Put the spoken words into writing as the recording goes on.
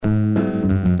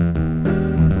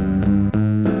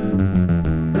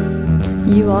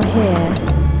You are here.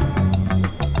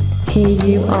 Here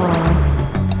you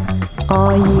are.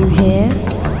 Are you here?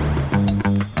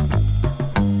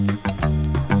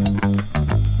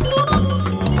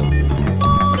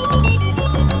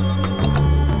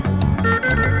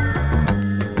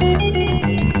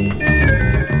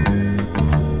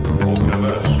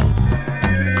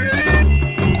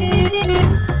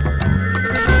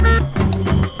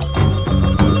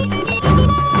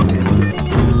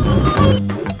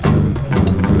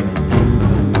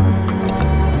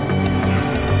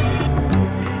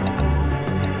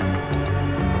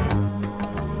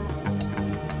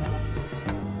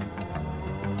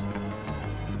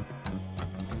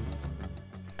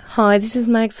 Hi, this is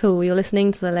Mags Hall. You're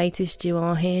listening to the latest You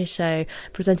Are Here show,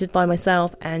 presented by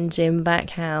myself and Jim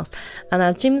Backhouse. And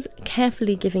now Jim's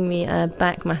carefully giving me a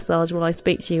back massage while I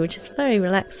speak to you, which is very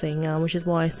relaxing, which is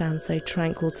why I sound so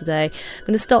tranquil today. I'm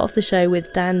going to start off the show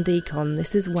with Dan Deacon.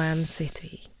 This is Wham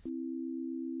City.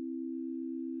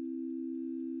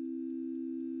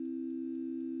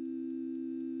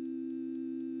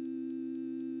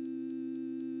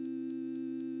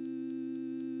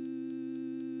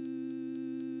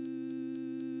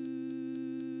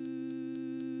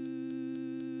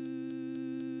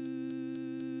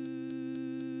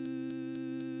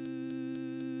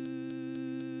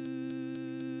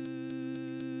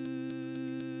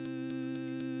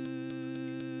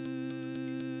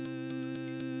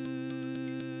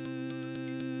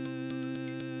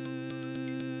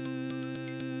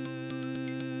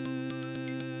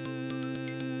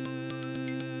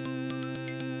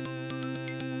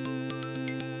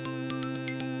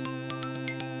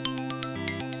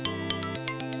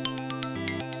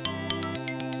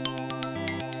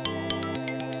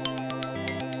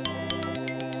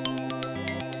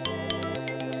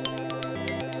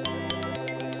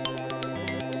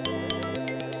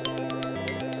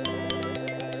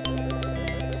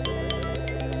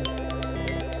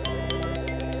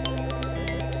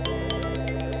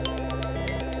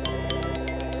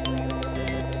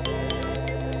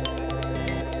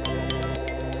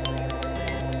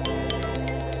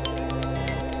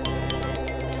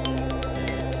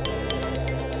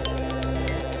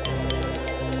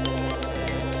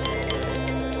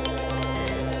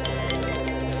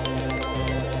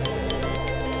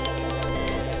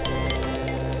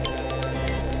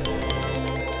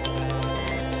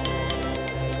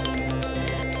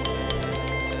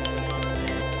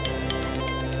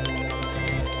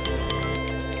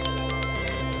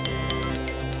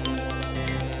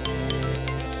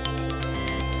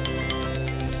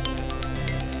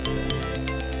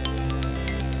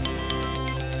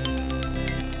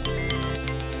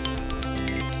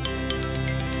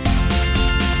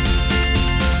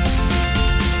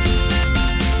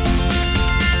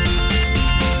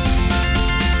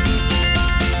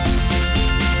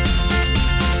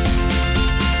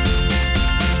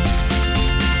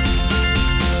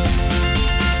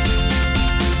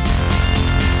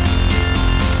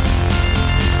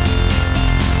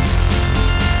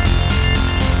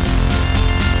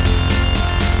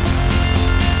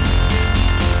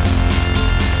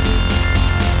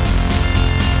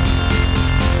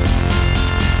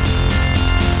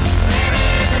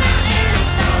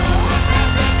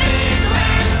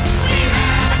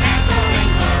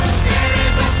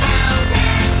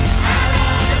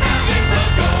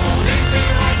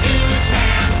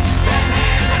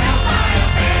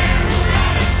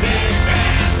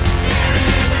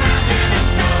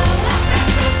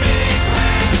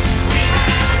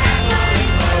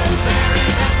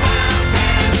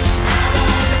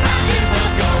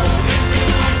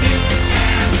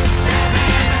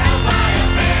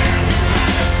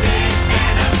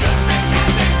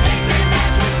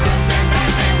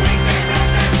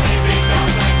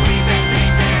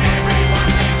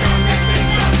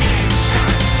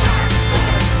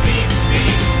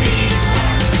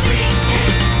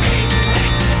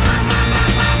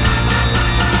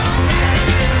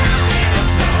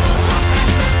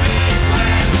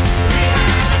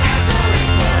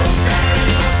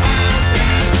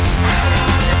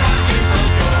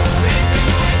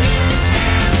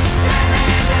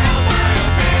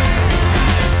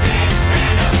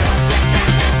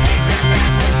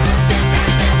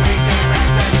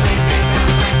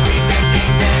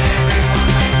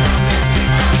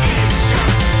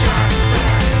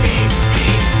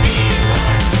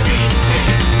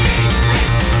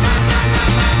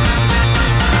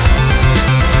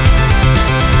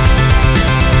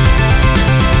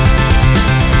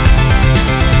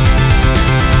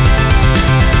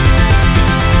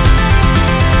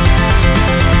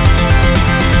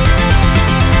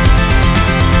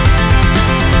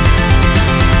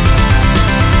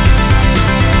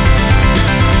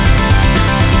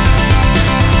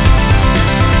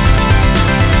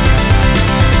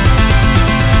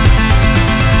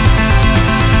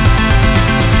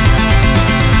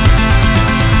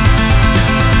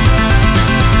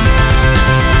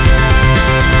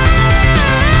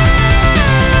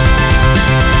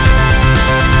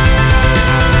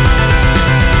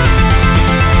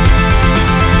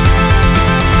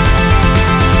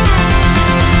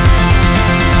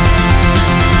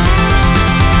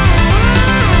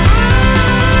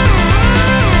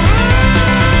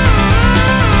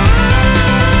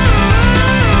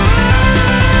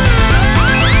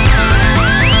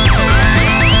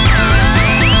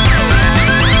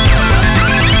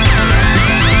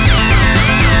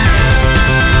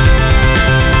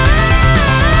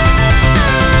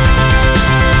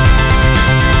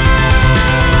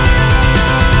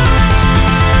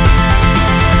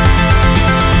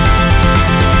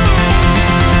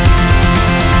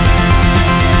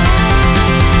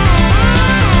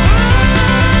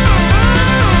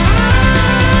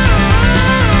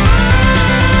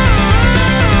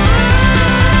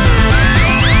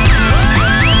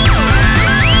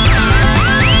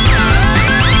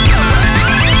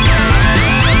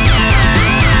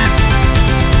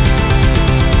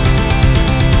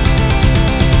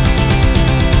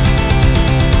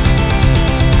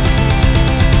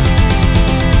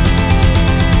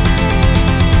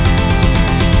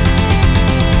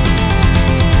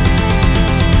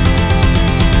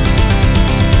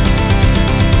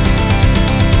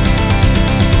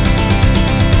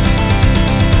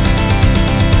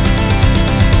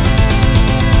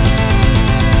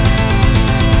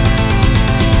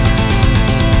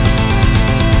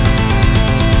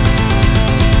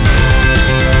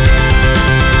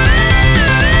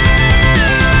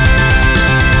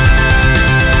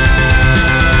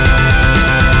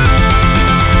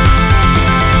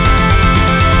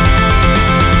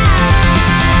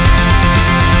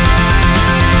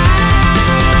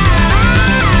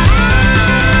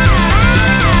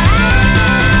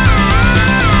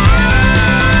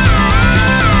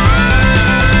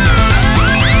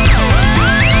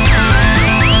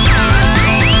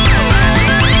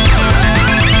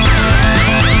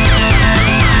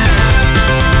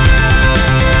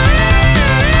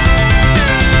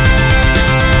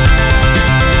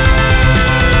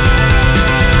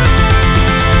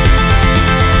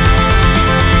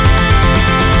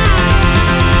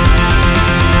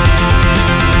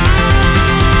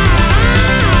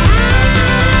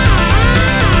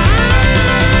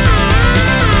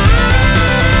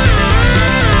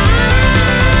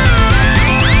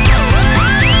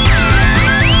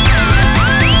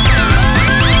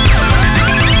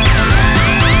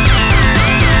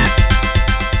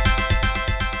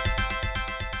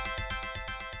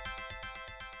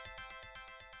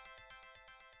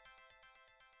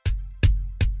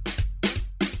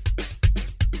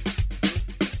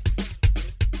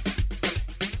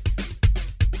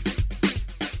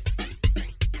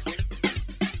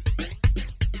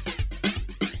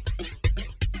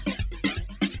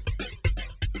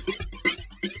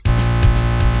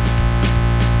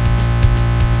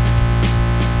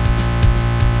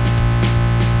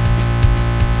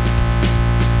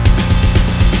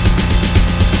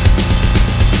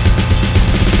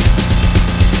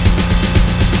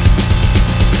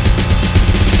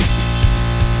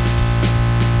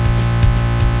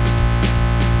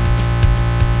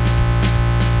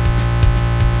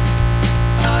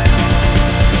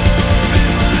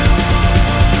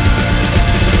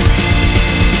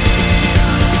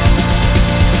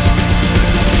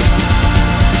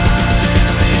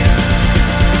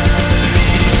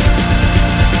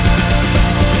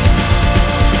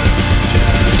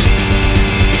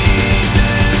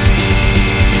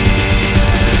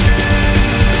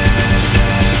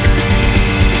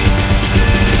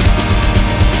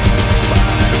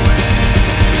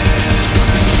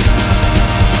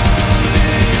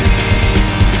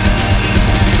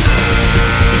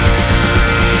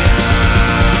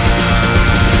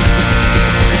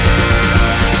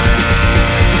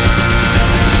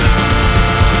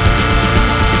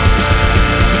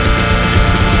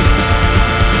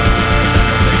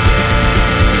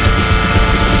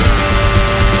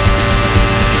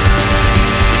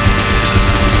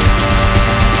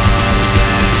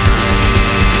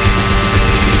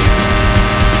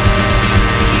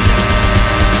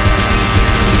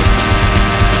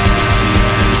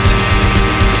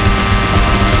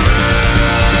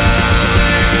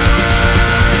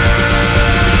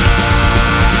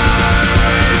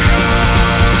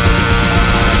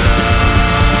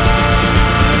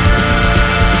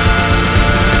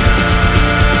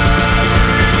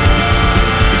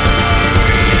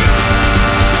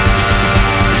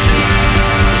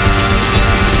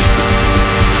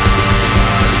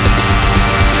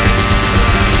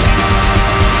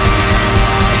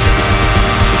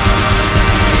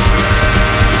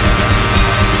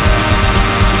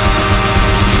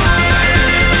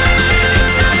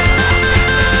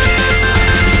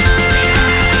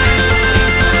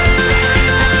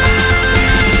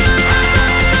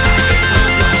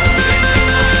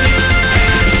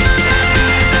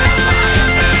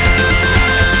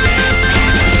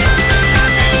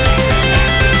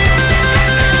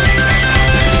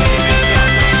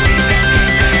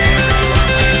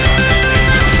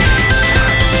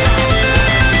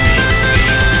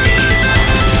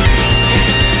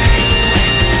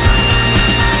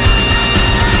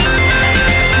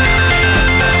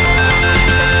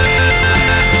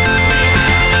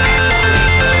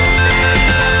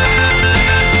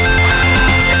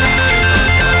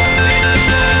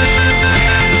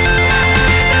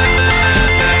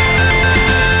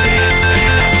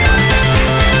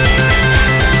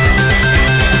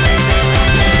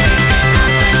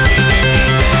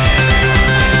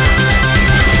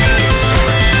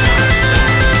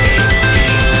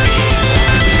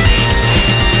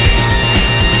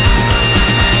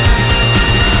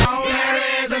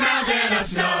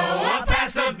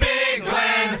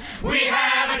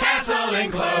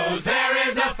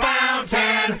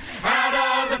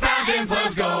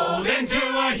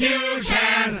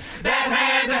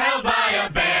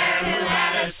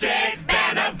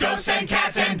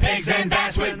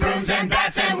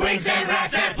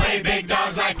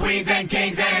 queens and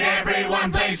kings, and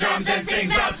everyone plays drums and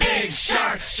sings. But big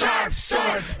sharks, sharp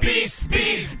swords, beasts,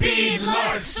 bees, bees,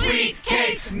 lords, sweet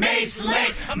cakes, mace,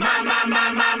 lace, ma, ma,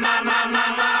 ma, ma, ma, ma,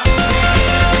 ma, ma.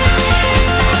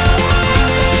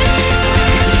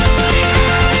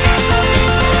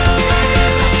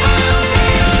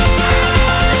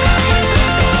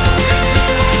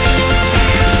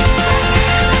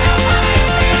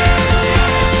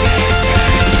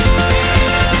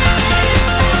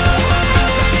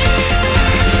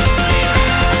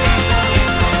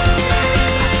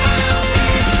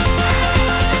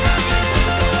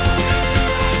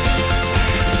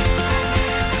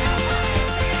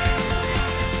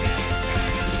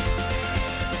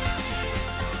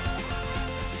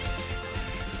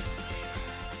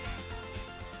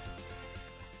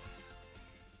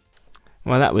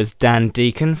 Well, that was Dan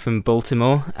Deacon from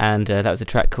Baltimore, and that was a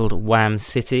track called Wham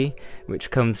City, which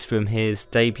comes from his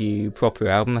debut proper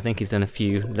album. I think he's done a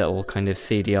few little kind of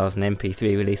CDRs and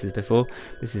MP3 releases before.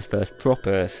 This is his first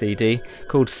proper CD,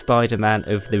 called Spider-Man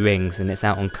of the Rings, and it's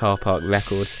out on Car Park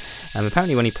Records.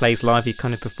 Apparently when he plays live, he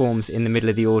kind of performs in the middle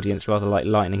of the audience, rather like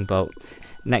Lightning Bolt.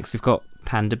 Next we've got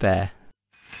Panda Bear.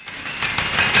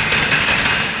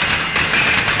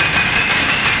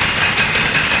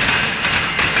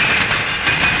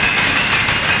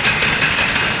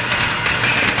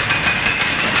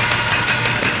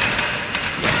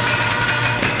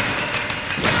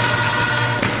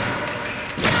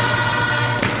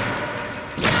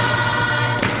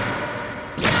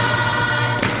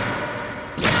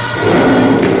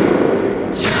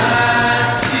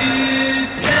 Try to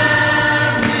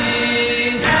tell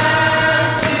me how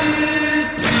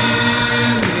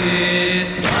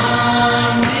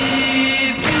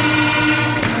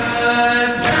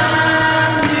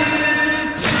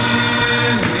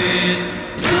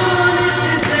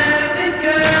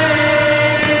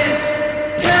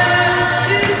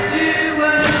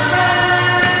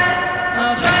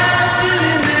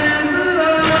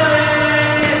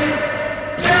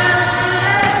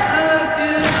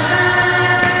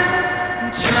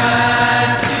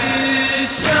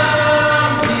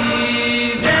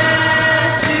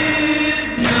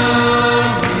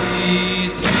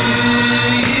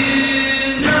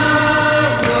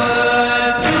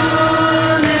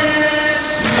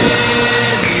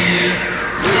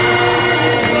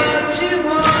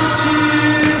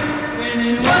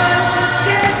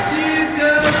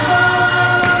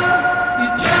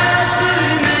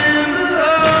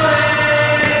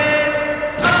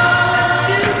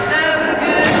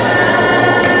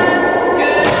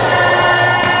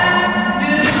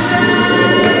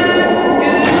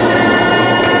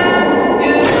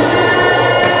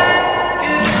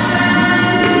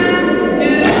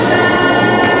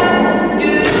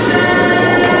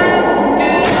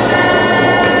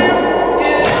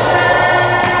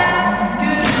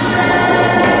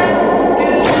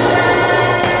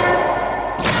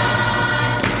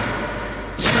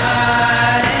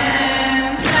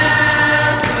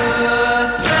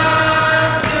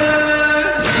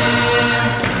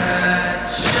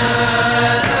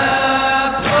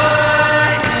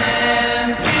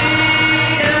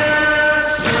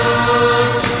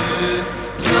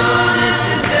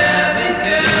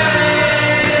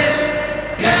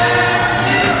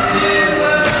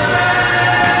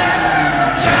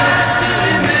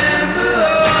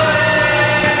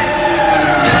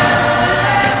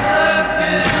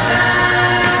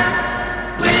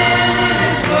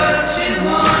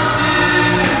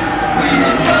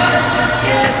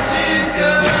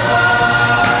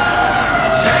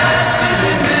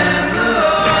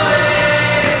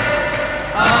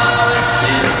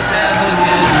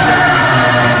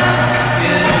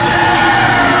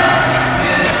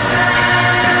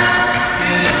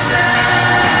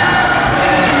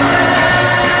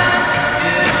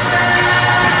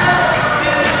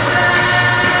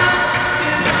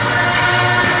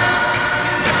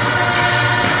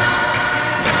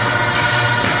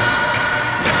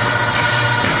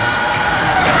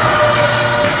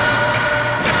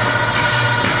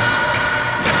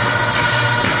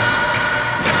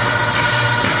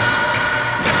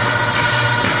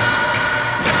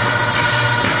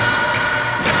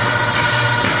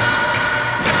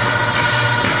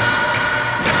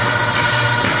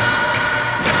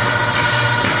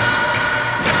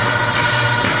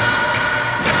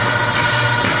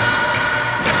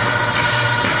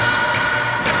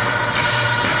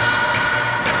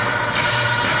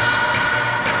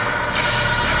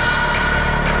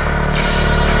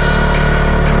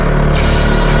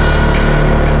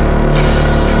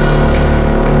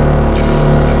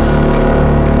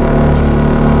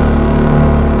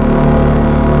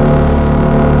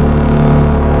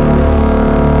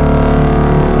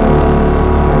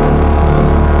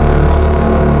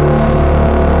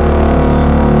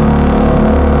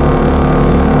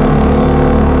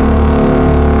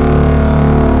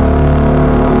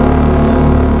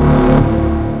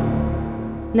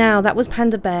Now, that was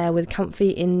Panda Bear with Comfy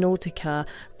in Nautica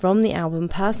from the album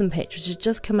Person Pitch, which has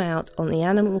just come out on the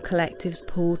Animal Collective's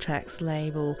Pool Tracks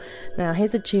label. Now,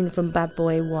 here's a tune from Bad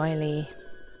Boy Wiley.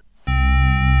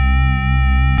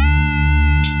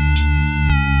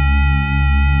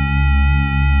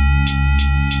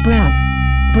 Brab,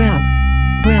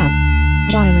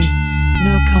 Wiley,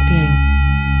 no copying.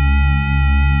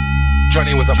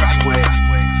 Johnny was a bad boy.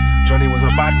 Johnny was a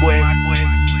bad boy.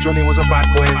 Johnny was a bad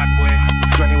boy.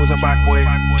 Johnny was a bad boy.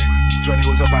 Johnny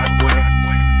was a bad boy.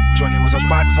 Johnny was a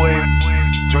bad boy.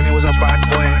 Johnny was a bad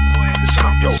boy. Listen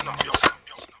up, yo.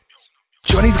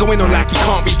 Johnny's going on like he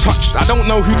can't be touched. I don't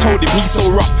know who told him he's so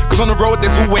rough, cause on the road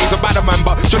there's always a bad man.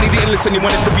 But Johnny didn't listen, he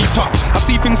wanted to be tough. I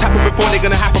see things happen before they're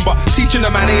gonna happen, but teaching a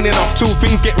man ain't enough till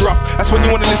things get rough. That's when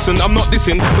you wanna listen, I'm not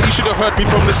dissing, but you should have heard me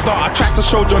from the start. I tried to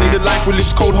show Johnny that life we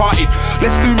live's cold-hearted.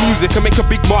 Let's do music and make a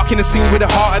big mark in the scene. With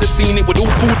the heart of the scene, it would all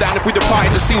fall down if we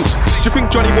departed the scene. Do you think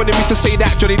Johnny wanted me to say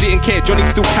that? Johnny didn't care, Johnny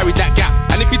still carried that gap.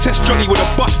 And if you test Johnny, would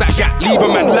have bust that gap, leave a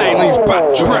man lying on his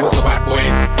back. Johnny was a bad boy.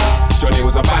 Johnny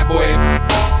was a bad boy.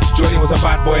 Johnny was a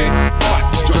bad boy.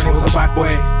 Johnny was a bad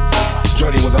boy.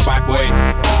 Johnny was a bad boy.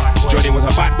 Johnny was a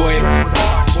bad boy.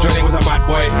 Johnny was a bad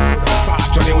boy.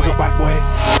 Johnny was a bad boy.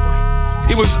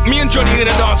 It was me and Johnny in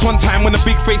a dance one time when the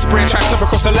big face Bray tried to step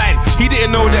across the line. He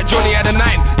didn't know that Johnny had a 9,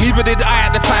 neither did I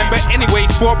at the time. But anyway,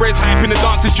 4 Bray's hype in the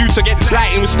dance is due to get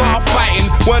lighting. We start fighting,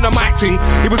 weren't a mic thing.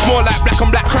 It was more like black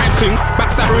on black crime thing,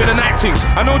 backstabber in a night thing.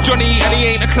 I know Johnny and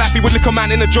he ain't a clap. He would lick a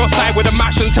man in the jaw side with a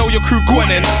match and tell your crew go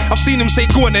on then. I've seen him say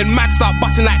go on then, mad start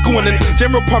busting like go on then.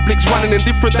 General public's running in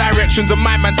different directions and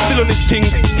my man's still on his ting.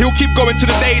 He'll keep going to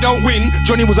the day he don't win.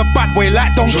 Johnny was a bad boy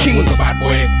like Don King. Johnny was a bad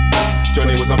boy.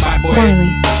 Johnny was a bad boy.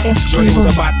 Wiley, Johnny was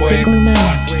a bad boy.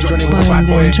 Johnny was a bad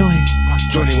boy.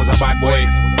 Johnny was a bad boy.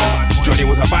 Johnny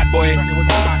was a bad boy.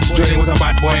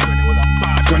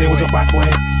 Johnny was a bad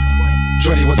boy.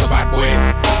 Johnny was a bad boy.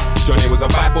 Johnny was a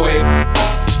bad boy.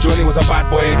 Johnny was a bad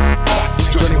boy.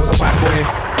 Johnny was a bad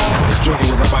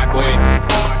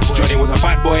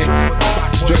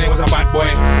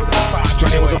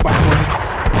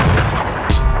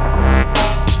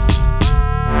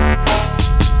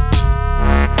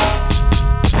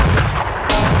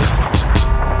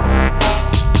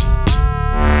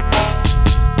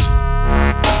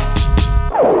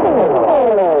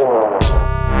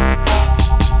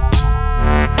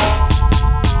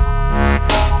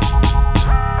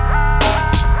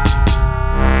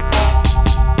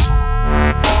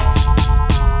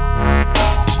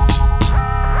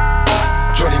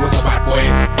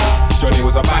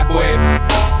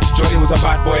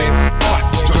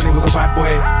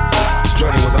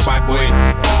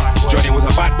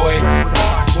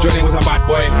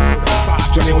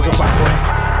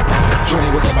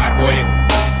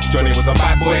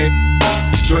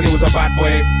boy.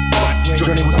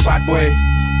 Johnny was a bad boy.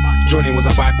 Johnny was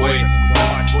a bad boy.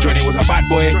 Johnny was a bad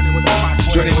boy.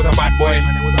 Johnny was a bad boy.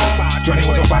 Johnny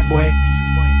was a bad boy.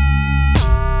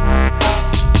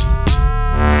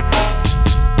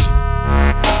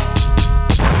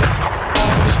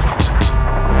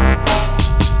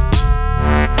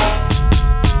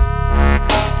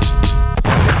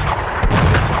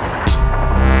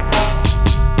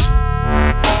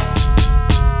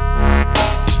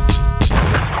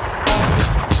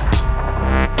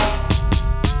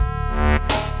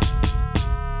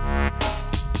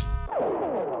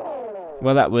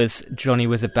 Well, that was Johnny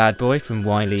Was a Bad Boy from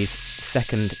Wiley's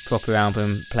second proper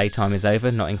album, Playtime Is Over,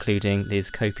 not including these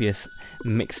copious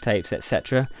mixtapes,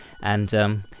 etc. And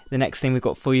the next thing we've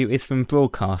got for you is from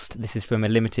Broadcast. This is from a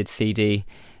limited CD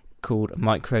called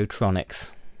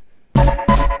Microtronics.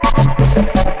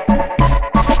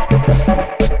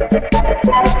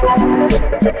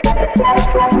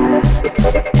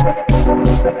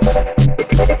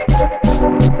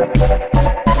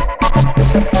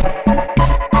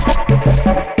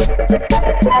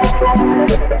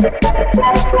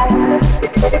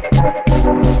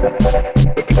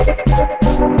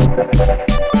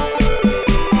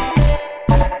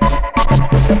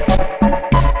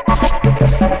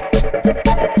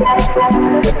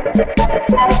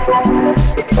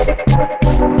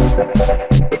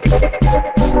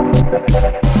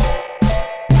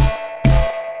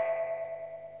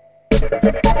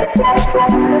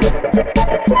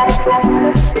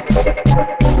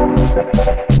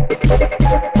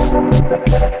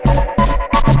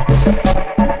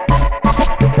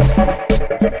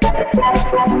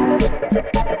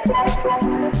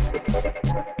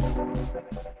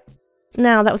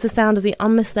 Now, that was the sound of the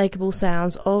unmistakable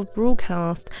sounds of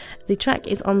Broadcast. The track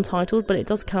is untitled, but it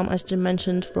does come, as Jim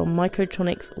mentioned, from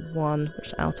Microtronics 1, which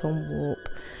is out on Warp.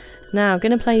 Now, I'm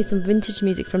going to play you some vintage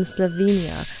music from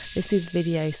Slovenia. This is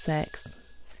Video Sex.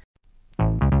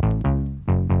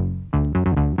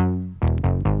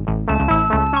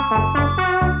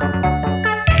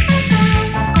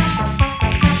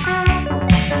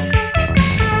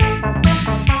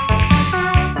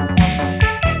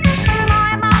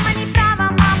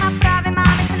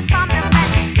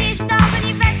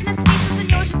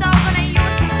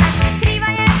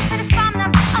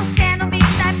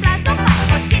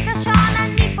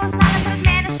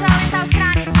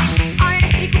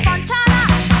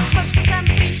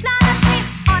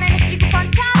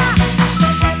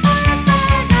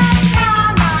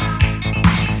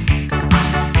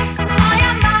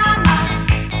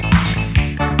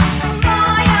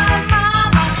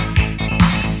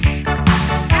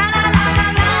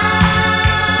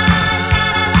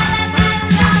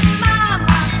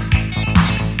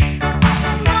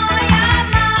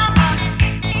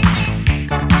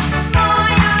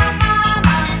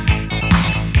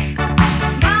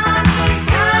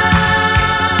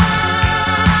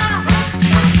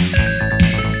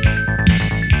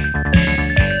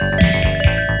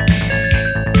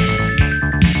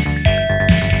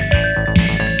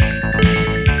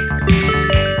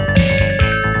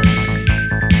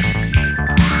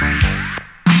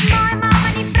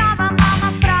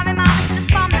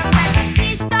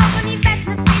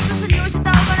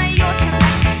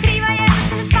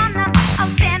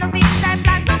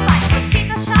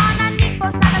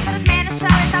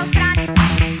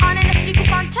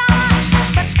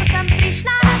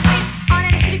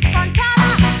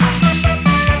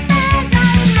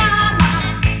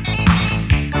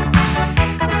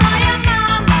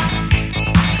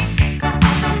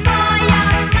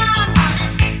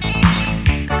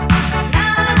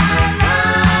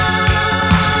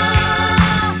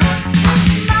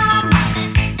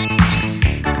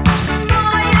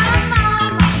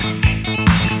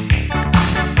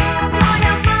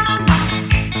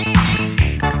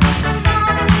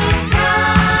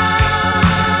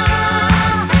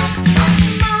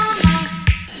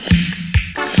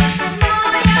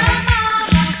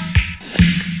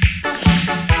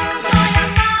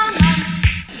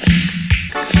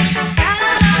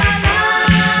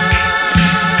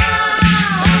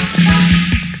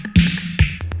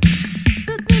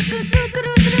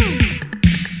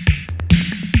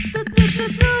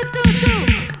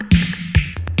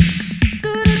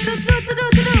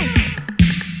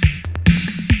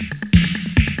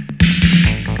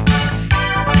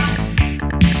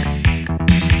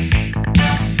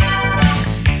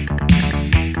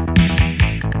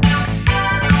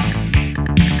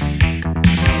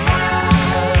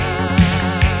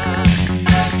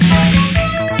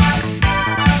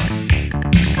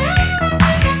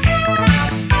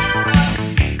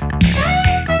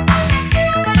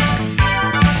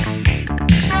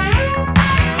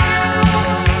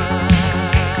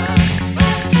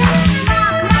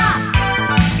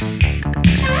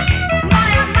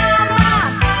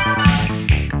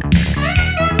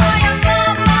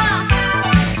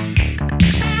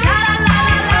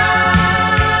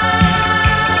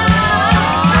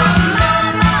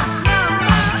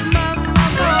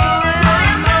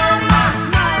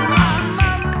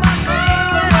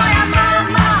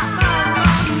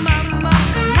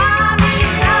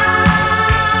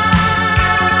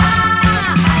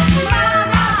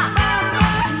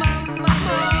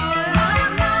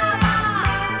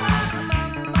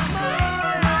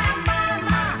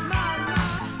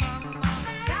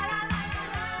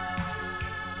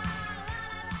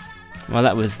 Well,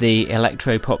 that was the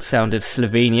electro-pop sound of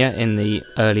Slovenia in the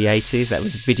early 80s. That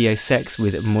was Video Sex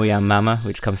with Moja Mama,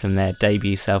 which comes from their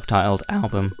debut self-titled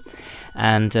album.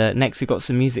 And next we've got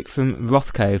some music from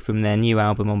Rothko from their new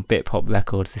album on Bitpop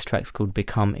Records. This track's called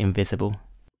Become Invisible.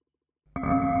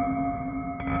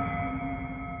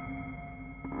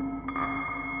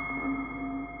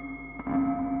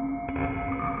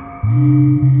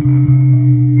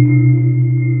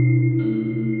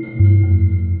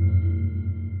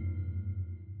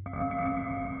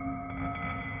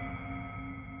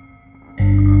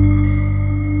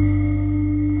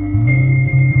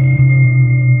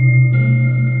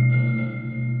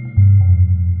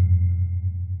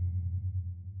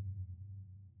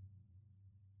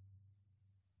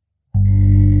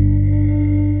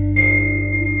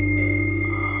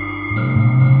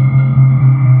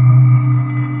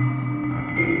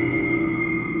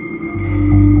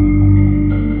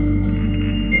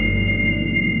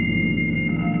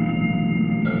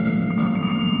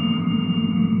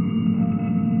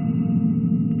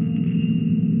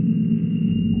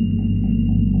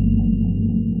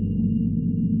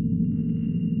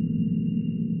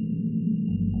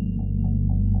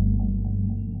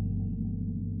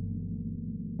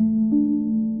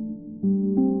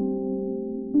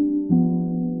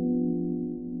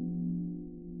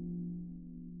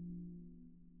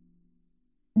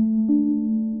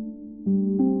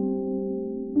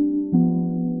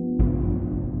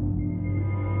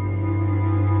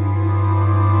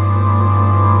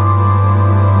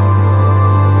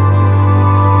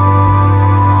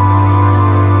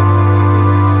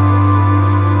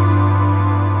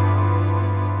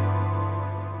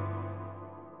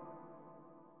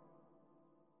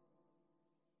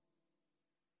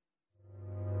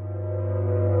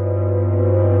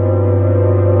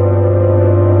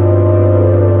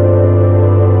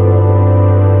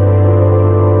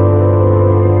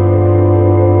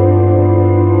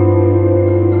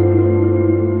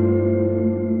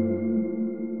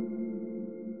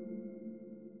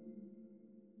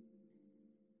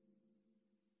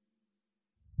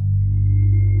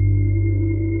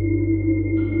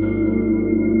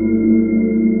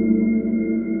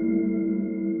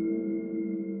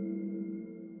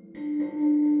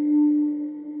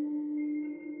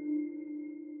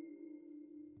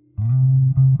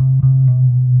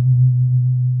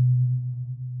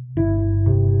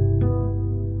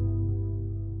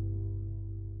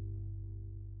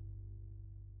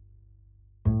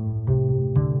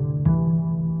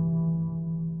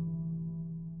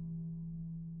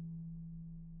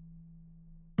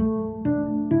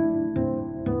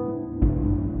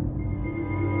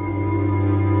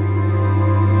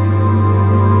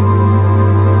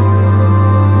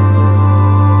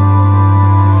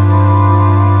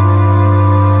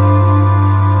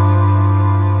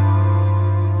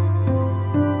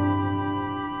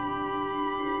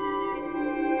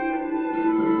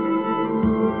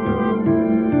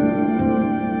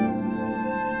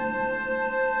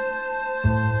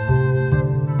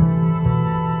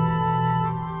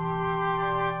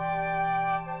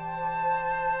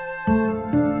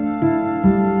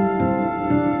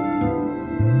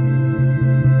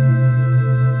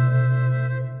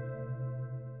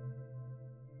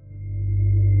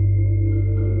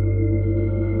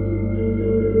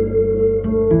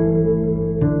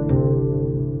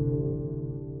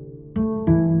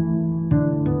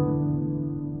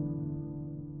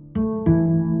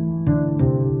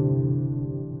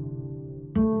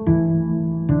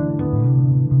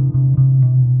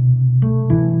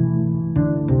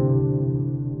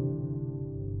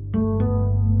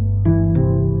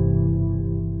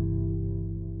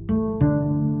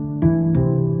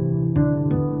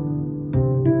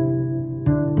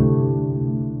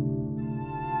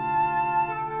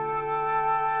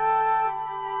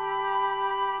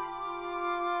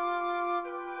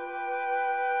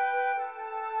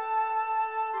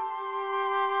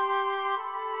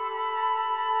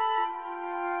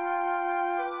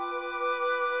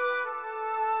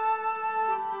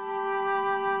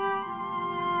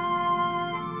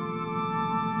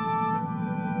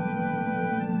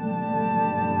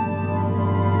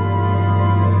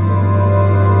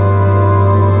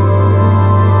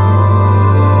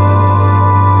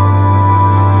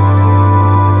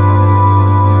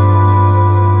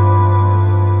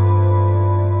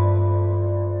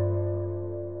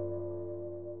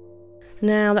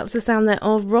 Now, that was the sound there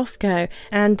of Rothko,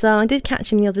 and I did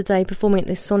catch him the other day performing at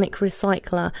this Sonic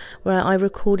Recycler where I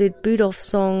recorded Budov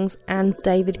songs and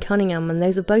David Cunningham, and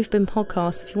those have both been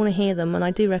podcasts if you want to hear them, and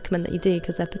I do recommend that you do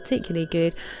because they're particularly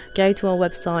good. Go to our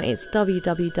website, it's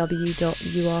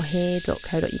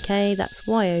www.youarehere.co.uk, that's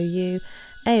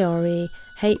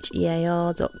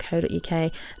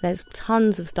YOUAREHEAR.co.uk. There's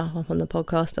tons of stuff up on the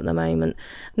podcast at the moment.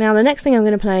 Now, the next thing I'm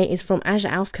going to play is from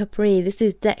Aj Auf Capri. This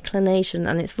is Declination,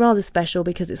 and it's rather special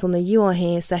because it's on the You Are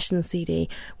Here session CD,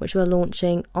 which we're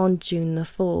launching on June the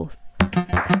 4th.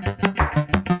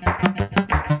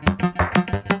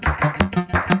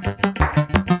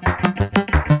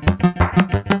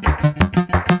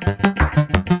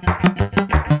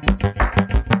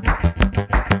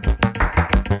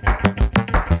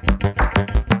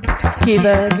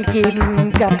 Gebe,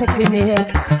 gegeben, gab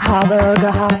dekliniert, habe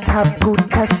gehabt, hab gut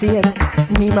kassiert.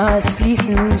 Niemals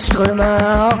fließen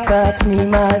Ströme aufwärts,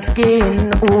 niemals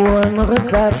gehen Uhren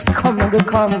rückwärts. Komme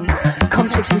gekommen, komm,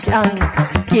 schick dich an,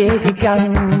 geh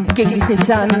gegangen, ging dich nichts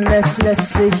an. Es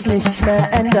lässt sich nichts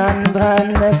mehr ändern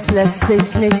dran, es lässt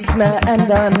sich nichts mehr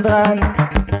ändern dran.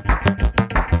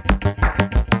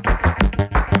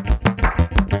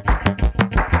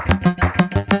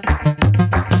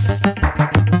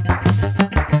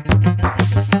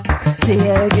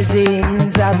 Sehe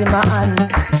gesehen, sah sie mal an,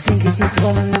 zieh dich nicht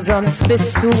um, sonst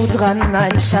bist du dran.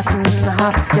 Ein Schatten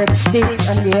haftet stets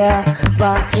an dir,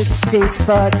 wartet stets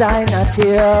vor deiner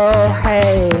Tür. Oh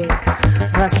hey,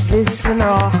 was willst du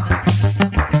noch?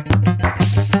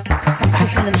 Auf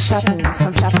weichendem Schatten,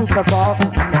 vom Schatten verborgen,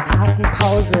 eine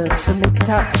Atempause zur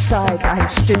Mittagszeit, ein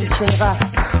Stündchen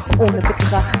Rast, ohne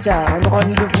Betrachter, ein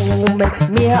Rendezvous mit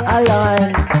mir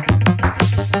allein.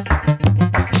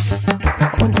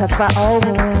 Unter zwei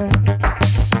Augen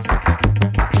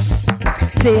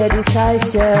sehe die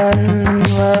Zeichen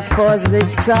vor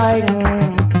sich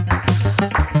zeigen,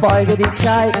 beuge die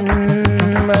Zeiten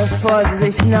bevor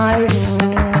sie sich neigen.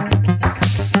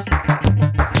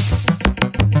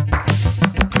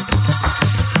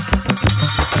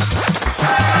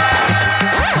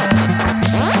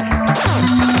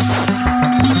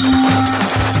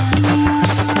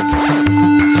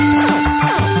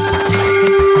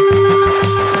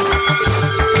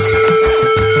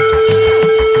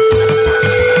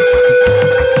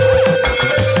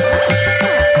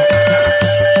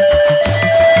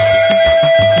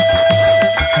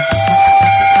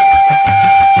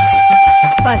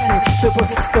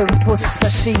 Bewusst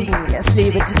verschwiegen, es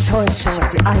lebe die Täuschung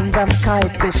und die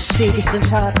Einsamkeit, beschädigt und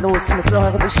schadlos mit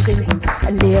Säure beschrieben,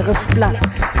 ein leeres Blatt,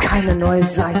 keine neue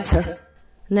Seite.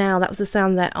 Now, that was the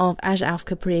sound there of Aj Auf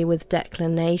Capri with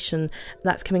Declination.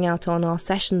 That's coming out on our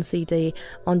session CD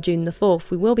on June the 4th.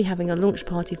 We will be having a launch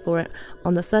party for it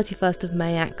on the 31st of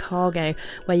May at Cargo,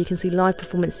 where you can see live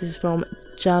performances from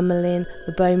Germelin,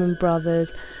 the Bowman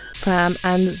Brothers, Pram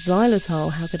and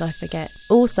Xylitol, how could I forget?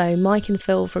 Also, Mike and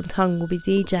Phil from Tongue will be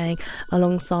DJing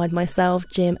alongside myself,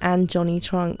 Jim and Johnny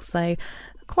Trunk, so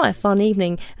quite a fun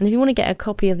evening. And if you want to get a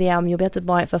copy of the album, you'll be able to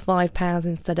buy it for £5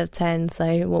 instead of 10,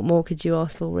 so what more could you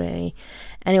ask for, really?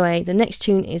 Anyway, the next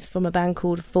tune is from a band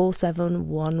called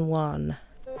 4711.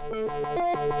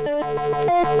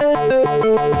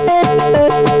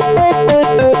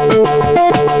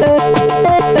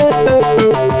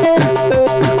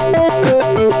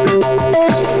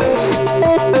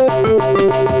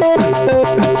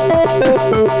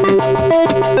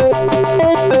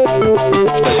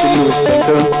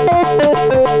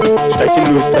 Steig den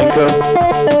Louis-Tränker,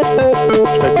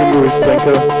 steig den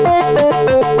Louis-Tränker,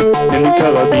 nimm den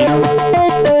Karabiner,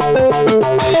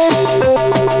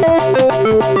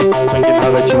 trink den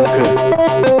Harald Junke,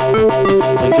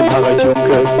 trink den Harald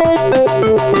Junke,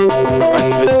 noch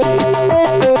einen Whisky,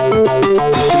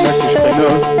 trink den Maxi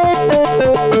Springer,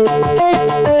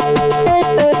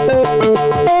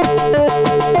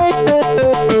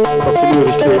 koch den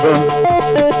Ulrich Kleber,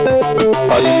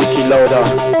 fahr den Niki Lauda.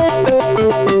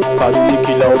 Fahr die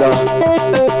Niki Lauda.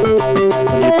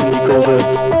 Und jetzt in die Kurve.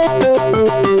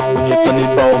 Und jetzt an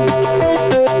den Baum.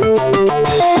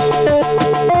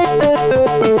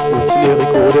 Jetzt in die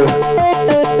Rekorde.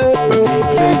 Und die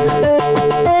Pläne.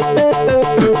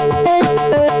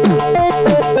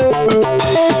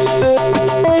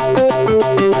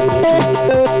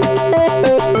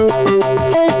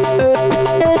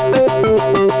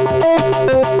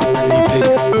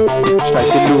 Steig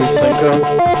den Louis-Tränker.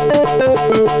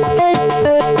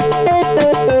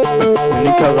 Nimm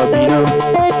den Karabiner.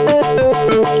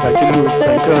 Steig den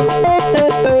Louis-Tränker.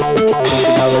 Trink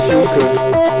den Harald Junke.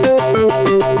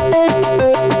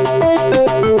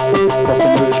 Koch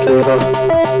den Ulrich Kleber.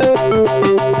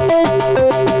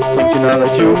 Trink den Harald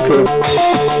ist Junke.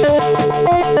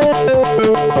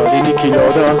 Fahr die Niki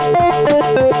Lauda.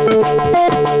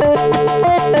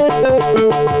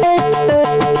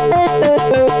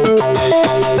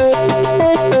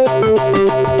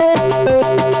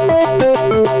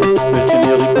 Bisschen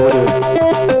Erik Bode.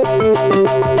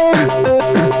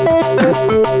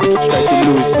 Steigt den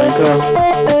Louis Trenker.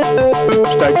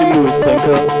 Steigt den Louis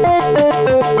Trenker.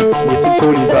 Und jetzt den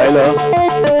Toni Seiler.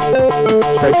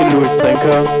 Steigt den Louis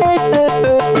Trenker.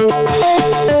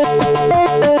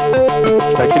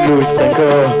 Steigt den Louis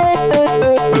Trenker.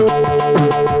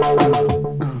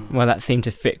 Well, that seemed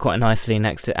to fit quite nicely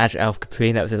next to Aj Auf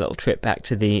Capri. That was a little trip back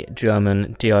to the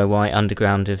German DIY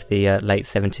underground of the late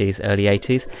 70s, early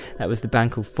 80s. That was the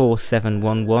band called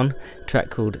 4711, a track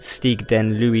called Stieg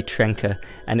den Louis Trenker,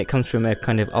 and it comes from a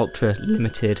kind of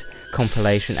ultra-limited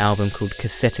compilation album called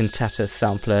Kassettentatter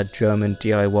Sampler German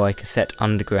DIY Cassette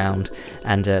Underground,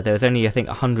 and there was only, I think,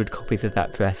 100 copies of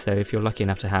that press, so if you're lucky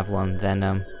enough to have one,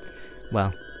 then,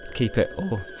 well, keep it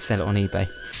or sell it on eBay.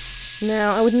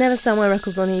 Now, I would never sell my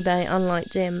records on eBay, unlike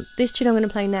Jim. This tune I'm going to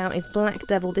play now is Black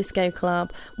Devil Disco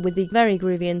Club with the very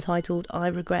groovy entitled I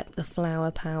Regret the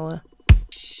Flower Power.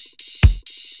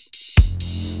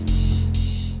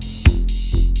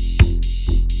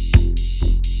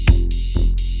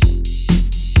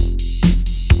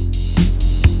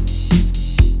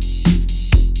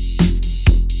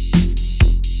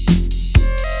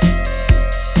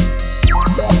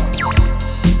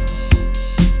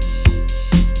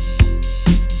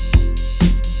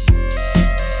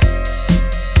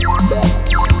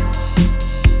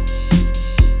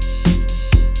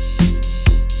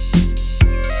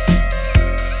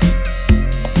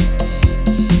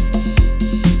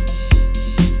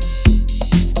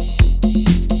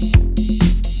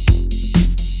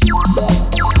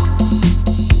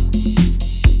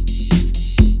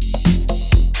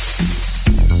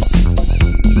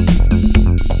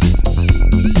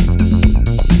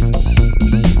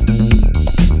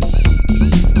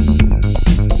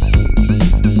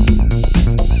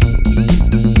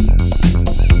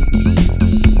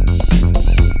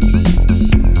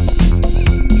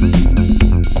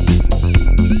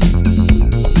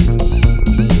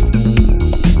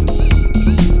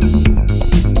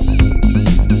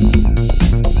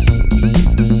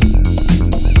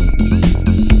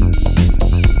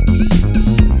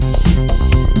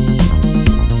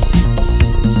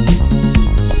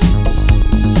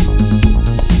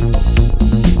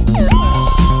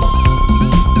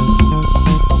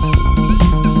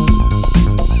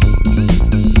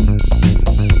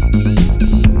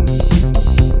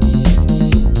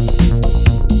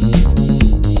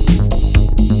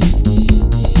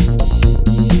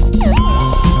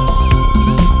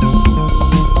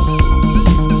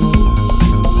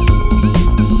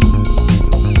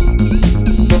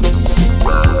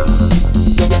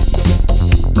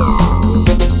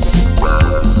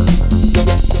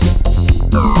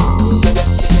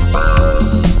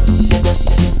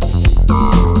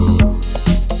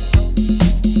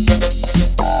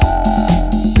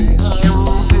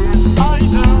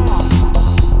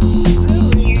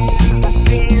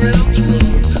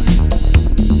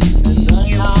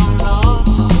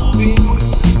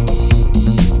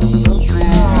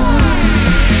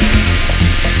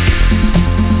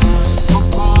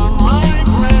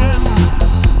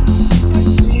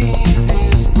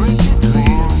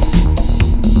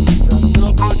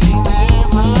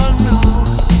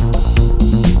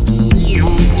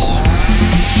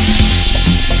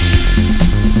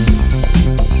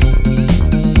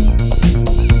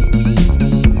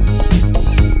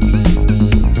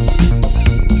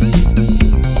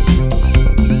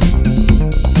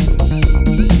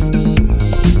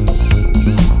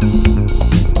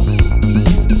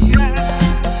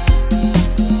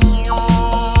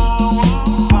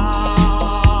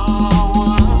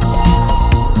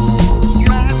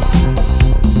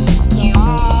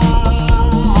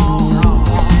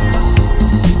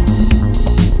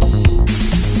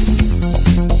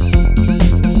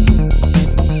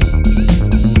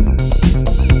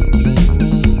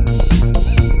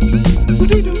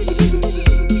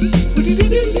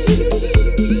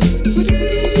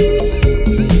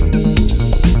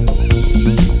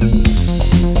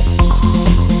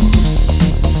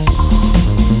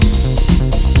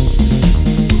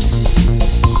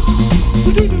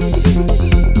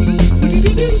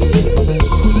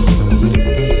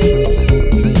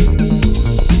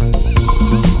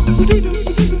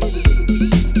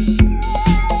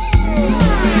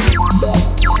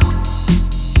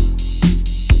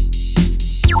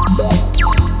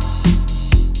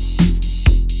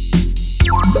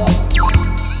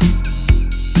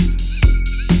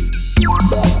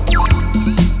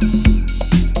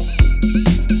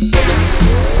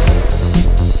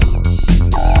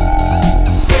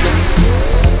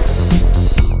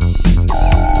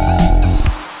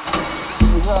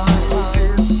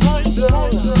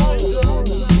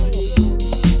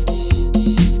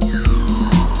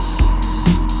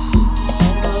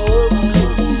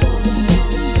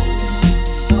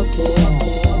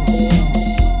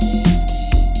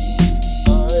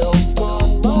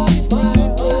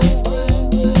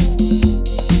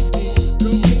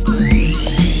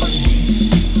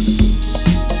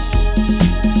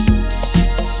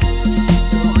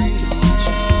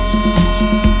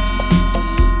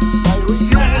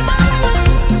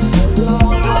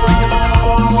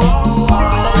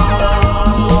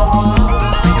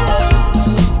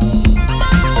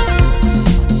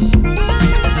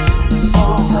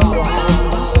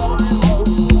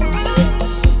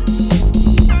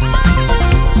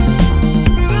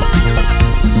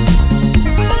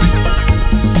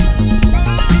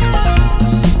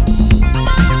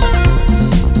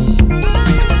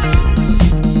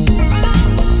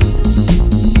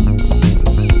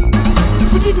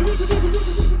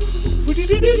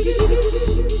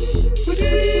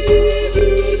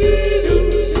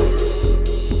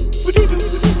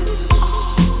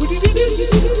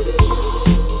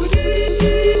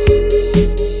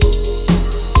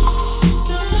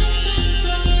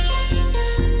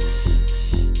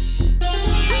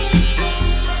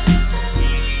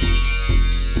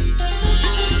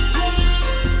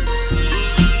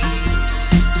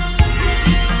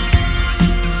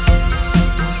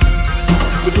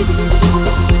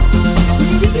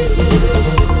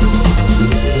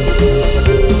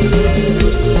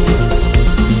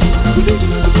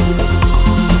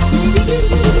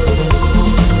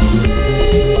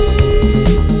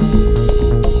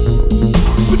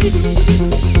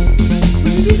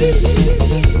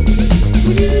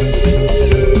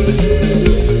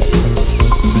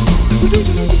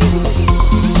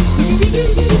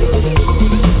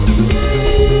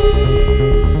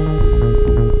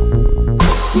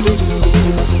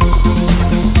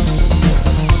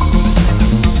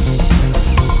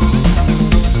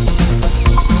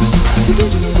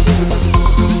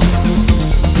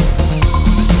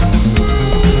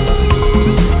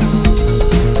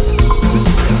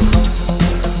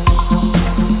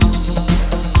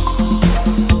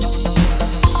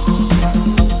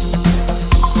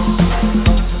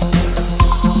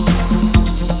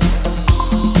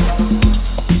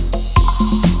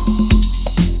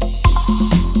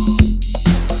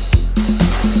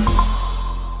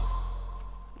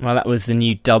 Well, that was the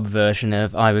new dub version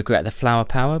of I Regret the Flower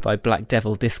Power by Black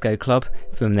Devil Disco Club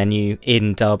from their new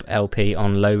in-dub LP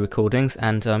on Low Recordings.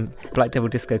 And Black Devil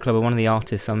Disco Club are one of the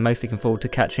artists I'm most looking forward to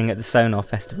catching at the Sonar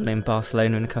Festival in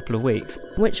Barcelona in a couple of weeks.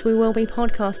 Which we will be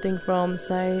podcasting from,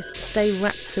 so stay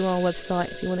wrapped to our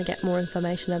website if you want to get more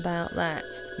information about that.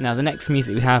 Now, the next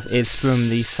music we have is from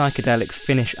the psychedelic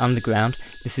Finnish underground.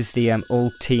 This is the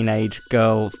all-teenage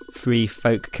girl free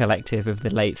folk collective of the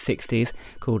late 60s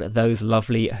called Those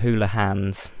Lovely Hula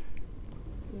Hands.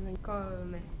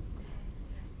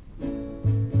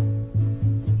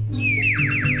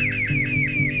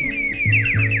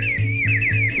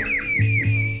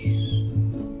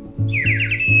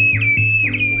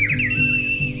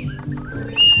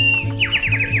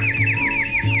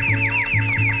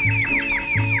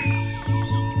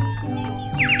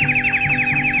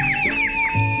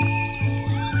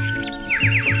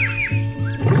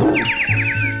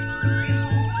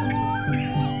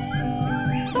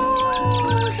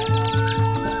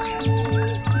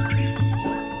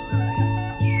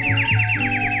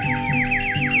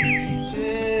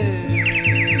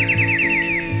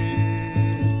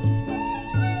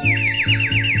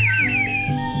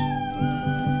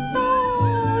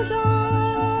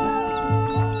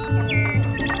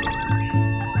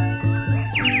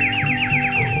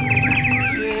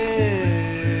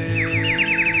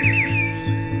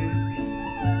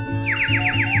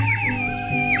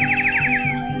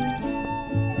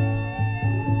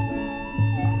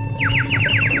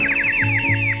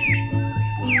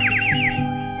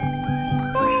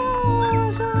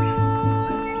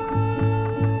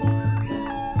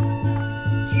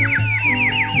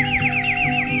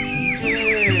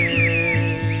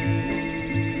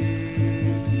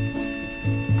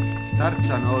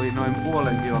 Tarzan oli noin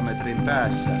puolen kilometrin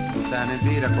päässä, mutta hänen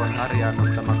viidakon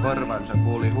harjaannuttama korvansa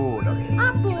kuuli huudot.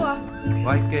 Apua!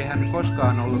 Vaikkei hän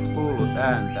koskaan ollut kuullut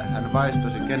ääntä, hän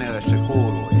vaistosi kenelle se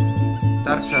kuului.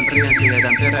 Tarzan riensi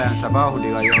heidän peräänsä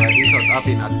vauhdilla, jolla isot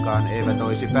apinatkaan eivät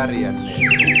olisi pärjänneet.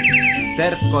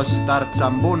 Terkkos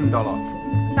Tarzan Bundolo!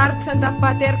 Tarzan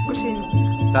tappaa Terkkosin.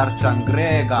 Tarzan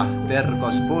Grega,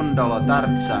 Terkos Bundolo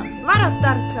Tarzan. Varo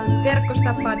Tarzan, Terkkos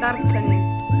tappaa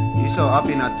Tarzanin. Iso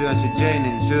apina työnsi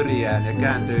Janein syrjään ja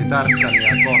kääntyi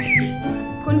Tarzania kohti.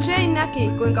 Kun Jane näki,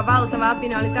 kuinka valtava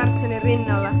apina oli Tarzanin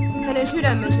rinnalla, hänen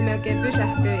sydämensä melkein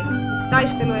pysähtyi.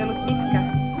 Taistelu ei ollut pitkä.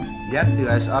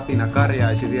 Jättiläisapina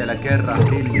karjaisi vielä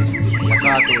kerran villisti ja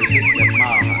kaatui sitten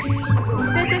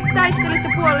maahan. Te taistelitte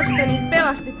puolestani,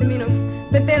 pelastitte minut.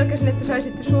 Me pelkäsin, että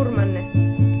saisitte surmanne.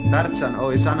 Tarzan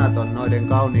oli sanaton noiden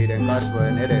kauniiden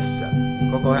kasvojen edessä.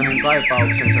 Koko hänen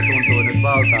kaipauksensa tuntui nyt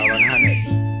valtaavan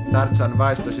hänet. Tarzan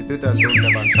vaistosi tytön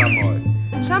tuntevan samoin.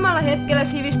 Samalla hetkellä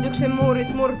sivistyksen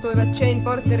muurit murtuivat Jane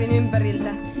Porterin ympäriltä,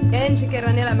 ja ensi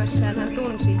kerran elämässään hän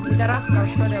tunsi, mitä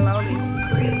rakkaus todella oli.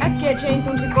 Äkkiä Jane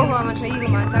tunsi kohoavansa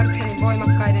ilmaan Tarzanin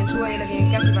voimakkaiden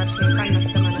suojelevien käsivarsien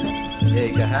kannattamana.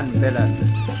 Eikä hän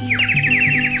pelännyt.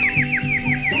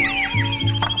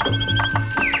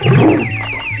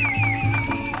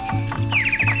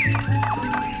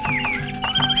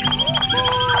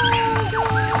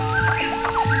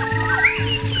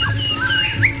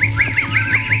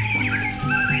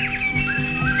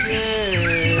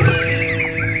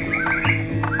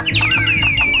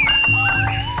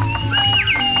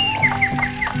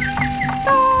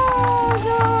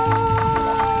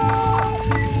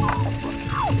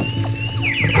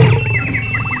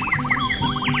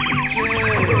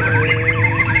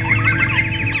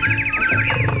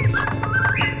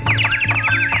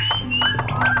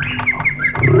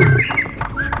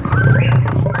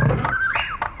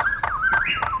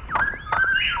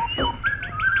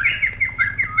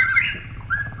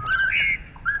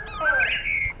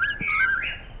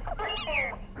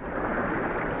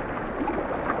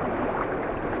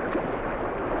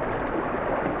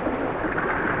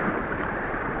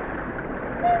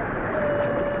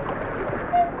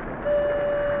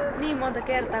 Niin monta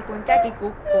kertaa kuin käki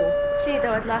kukkuu, siitä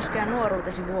voit laskea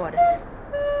nuoruutesi vuodet.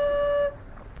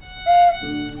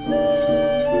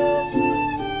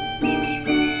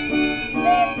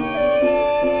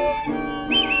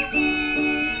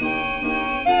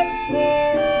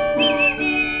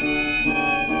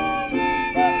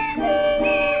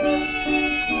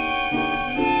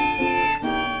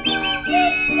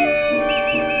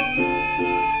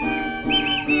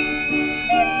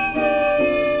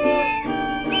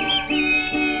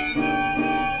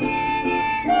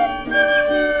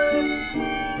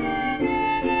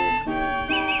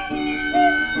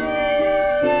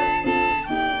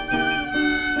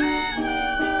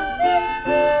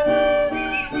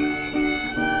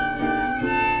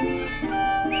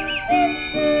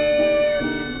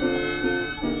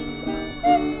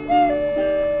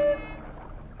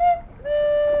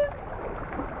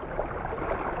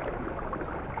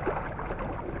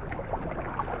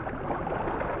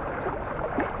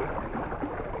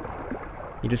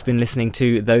 You've just been listening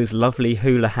to Those Lovely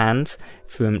Hula Hands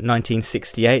from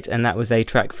 1968, and that was a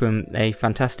track from a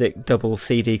fantastic double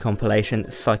CD compilation,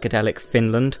 Psychedelic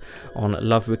Finland, on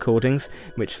Love Recordings,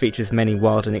 which features many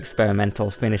wild and experimental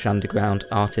Finnish underground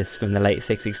artists from the late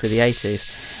 60s to the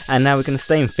 80s. And now we're going to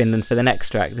stay in Finland for the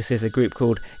next track. This is a group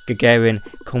called Gagarin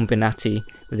Kombinati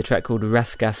with a track called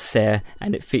Raskas Ser,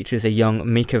 and it features a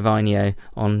young Mika Vainio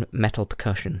on metal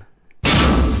percussion.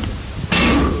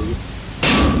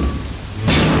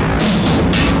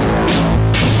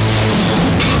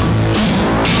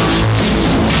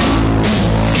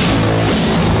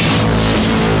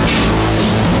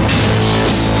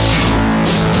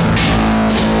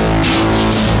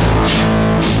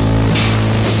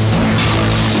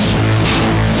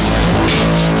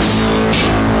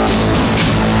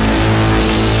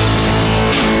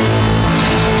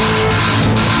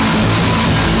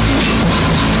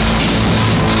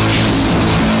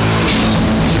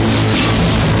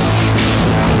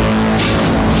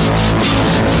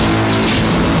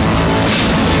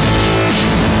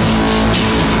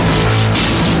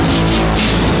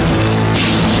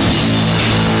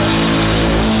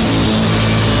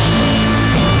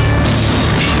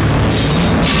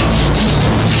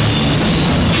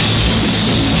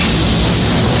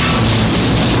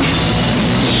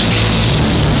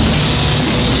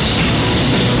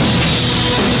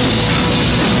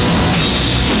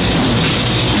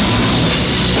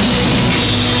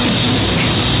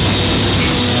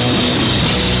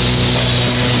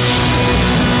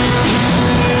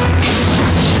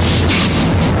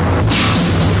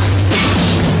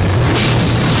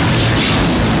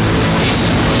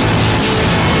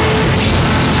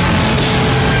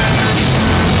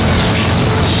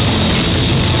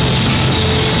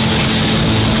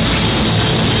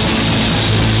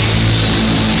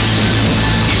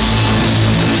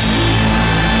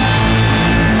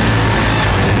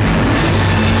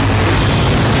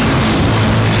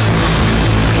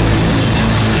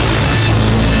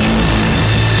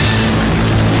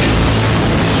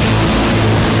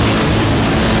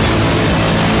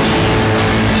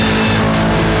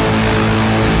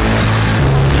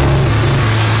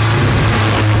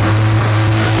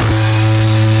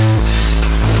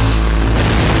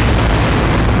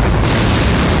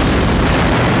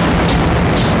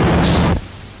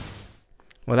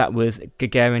 Well, that was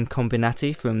Gagarin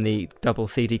Kombinati from the double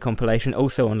CD compilation,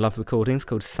 also on Love Recordings,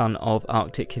 called Son of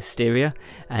Arctic Hysteria,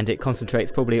 and it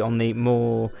concentrates probably on the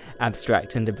more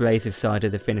abstract and abrasive side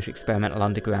of the Finnish experimental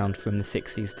underground from the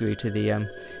 60s through to the, I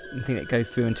think it goes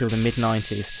through until the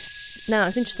mid-90s. Now,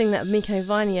 it's interesting that Miko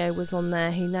Vainio was on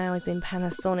there, who now is in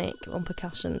Panasonic on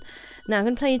percussion. Now, I'm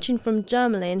going to play a tune from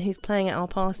Germelin, who's playing at our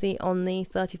party on the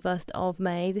 31st of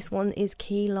May. This one is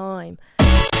Key Lime.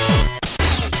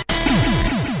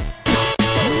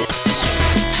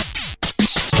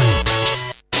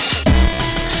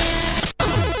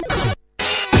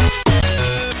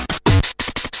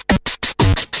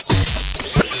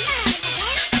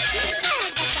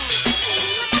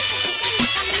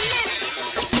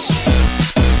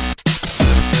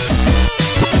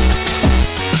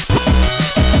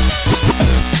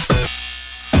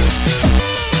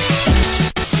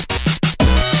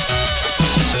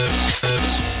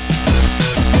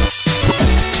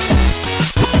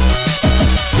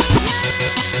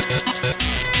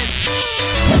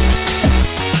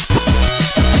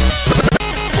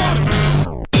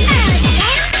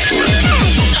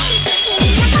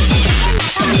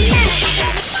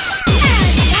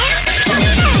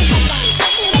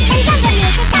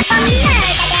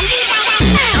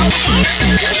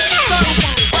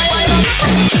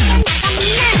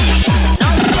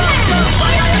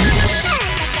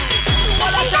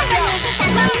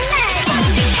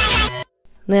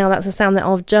 Now that's the sound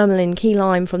of Germelin, Key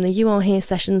Lime from the You Are Here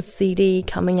Sessions CD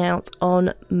coming out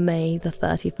on May the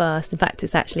 31st. In fact,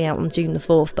 it's actually out on June the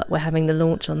 4th, but we're having the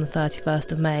launch on the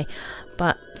 31st of May.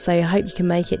 So I hope you can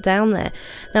make it down there.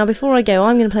 Now, before I go,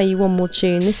 I'm going to play you one more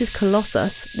tune. This is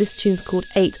Colossus. This tune's called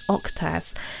 8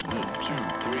 Octas. 1, 2, 3,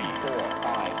 4,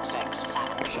 5,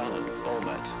 6, Shannon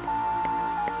Bowmet.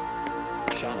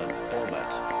 Shannon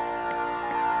Bowmet.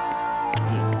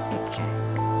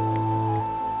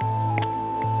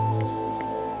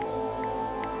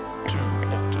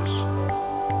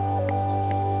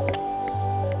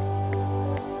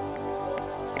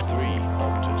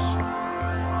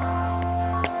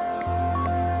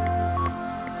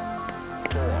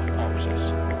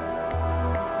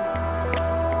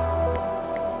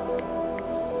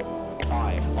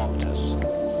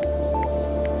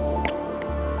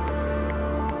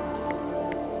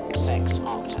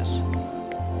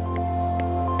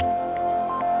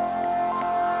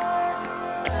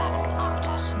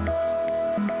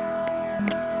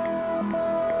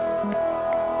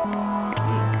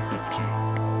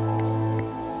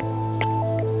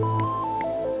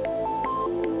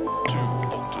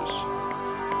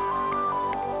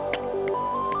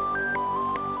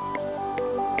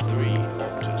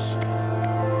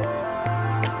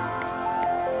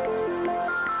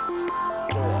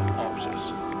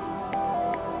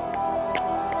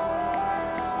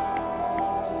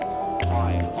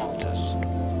 5 octaves.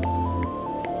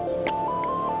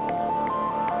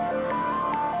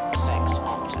 6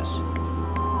 octaves.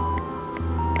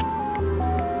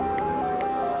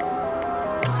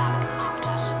 7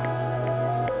 octaves.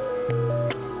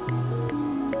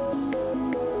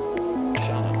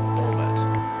 Shannon Bowmet.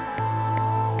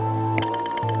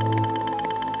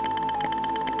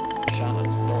 Shannon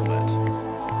Bowmet.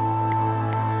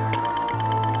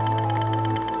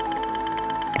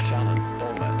 Shannon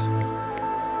Bowmet.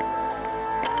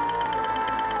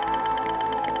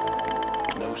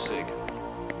 No sig.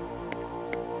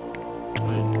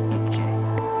 Wind Neptune.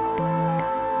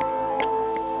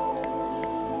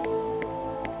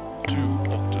 2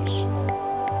 octaves.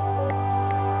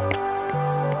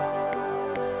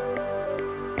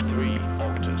 3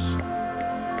 octaves.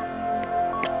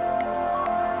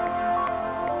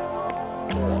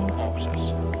 4 octaves.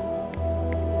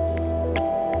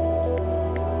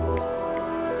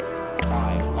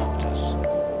 5 octaves.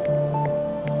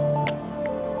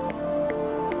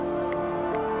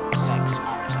 6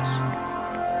 octaves.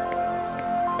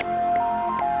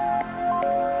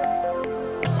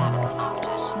 7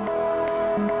 octaves.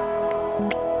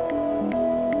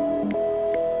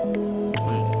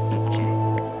 Wind Neptune.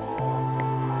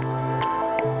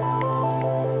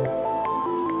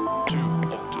 2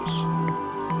 octaves.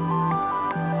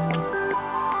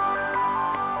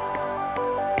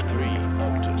 3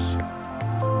 octaves.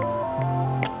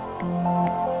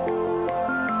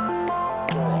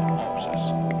 4 octaves.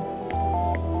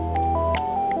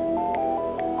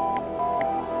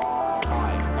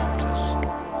 5 octaves.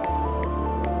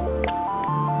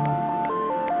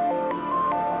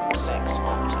 6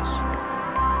 octaves.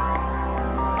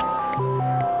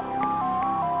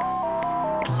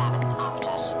 7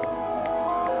 octaves.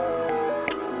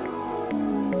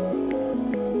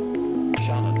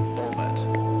 Shannon Bowmet.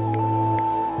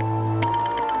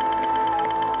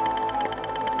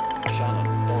 Shannon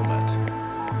Bowmet.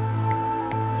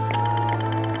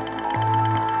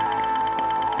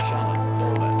 Shannon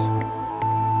Bowmet.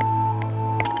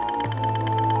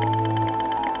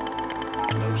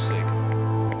 No sig.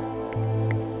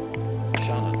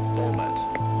 Shannon Bowmet.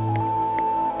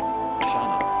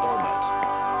 Shannon Bowmet.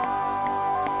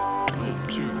 1,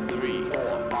 2, 3,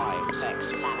 4, 5, 6,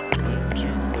 7. 1, 2,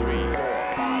 3, 4,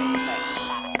 5, 6,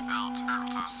 7. Out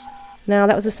octaves. Now,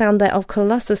 that was the sound there of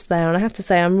Colossus there, and I have to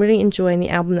say I'm really enjoying the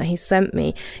album that he sent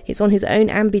me. It's on his own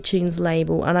Ambitunes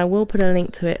label, and I will put a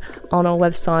link to it on our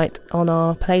website, on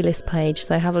our playlist page,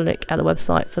 so have a look at the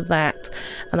website for that.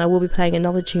 And I will be playing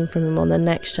another tune from him on the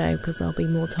next show, because there'll be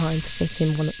more time to fit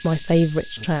in one of my favourite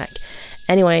track.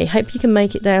 Anyway, hope you can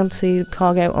make it down to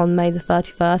Cargo on May the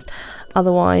 31st.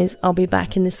 Otherwise, I'll be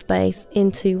back in this space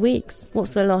in 2 weeks.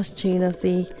 What's the last tune of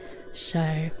the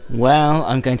show? Well,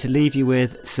 I'm going to leave you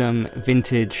with some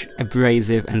vintage,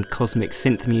 abrasive and cosmic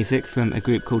synth music from a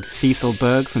group called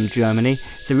Cecilberg from Germany.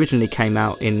 It originally came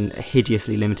out in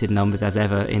hideously limited numbers as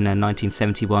ever in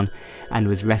 1971 and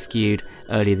was rescued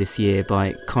earlier this year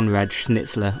by Konrad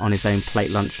Schnitzler on his own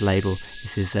Plate Lunch label.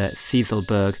 This is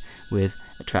Cecilberg with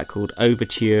a track called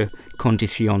Overture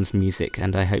Conditions Music,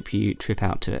 and I hope you trip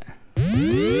out to it.